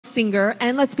singer,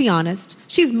 and let's be honest,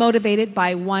 she's motivated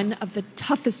by one of the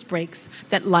toughest breaks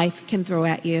that life can throw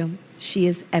at you. She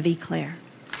is Evie Clair.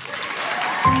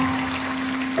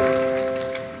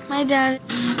 My dad,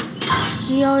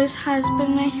 he always has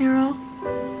been my hero.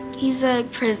 He's a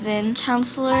prison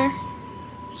counselor.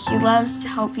 He loves to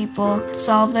help people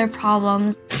solve their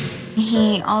problems.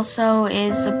 He also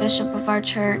is the bishop of our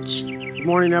church. Good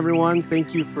morning, everyone.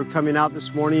 Thank you for coming out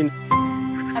this morning.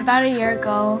 About a year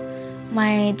ago,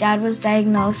 my dad was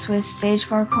diagnosed with stage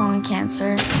 4 colon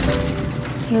cancer.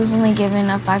 He was only given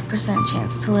a 5%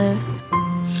 chance to live.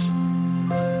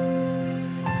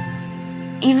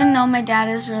 Even though my dad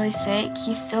is really sick,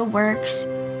 he still works.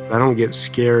 I don't get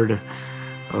scared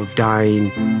of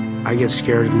dying. I get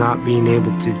scared of not being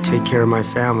able to take care of my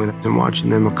family and watching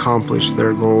them accomplish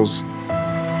their goals.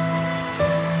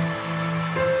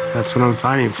 That's what I'm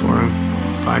fighting for.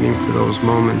 I'm fighting for those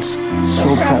moments.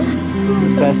 So proud.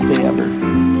 Best day ever.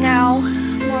 Now,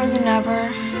 more than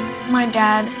ever, my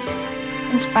dad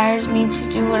inspires me to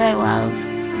do what I love,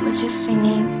 which is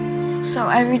singing. So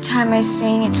every time I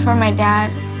sing, it's for my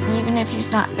dad. Even if he's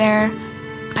not there,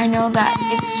 I know that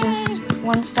it's just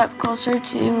one step closer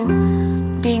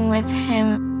to being with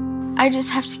him. I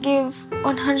just have to give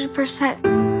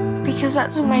 100% because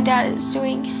that's what my dad is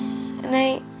doing, and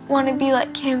I want to be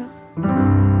like him.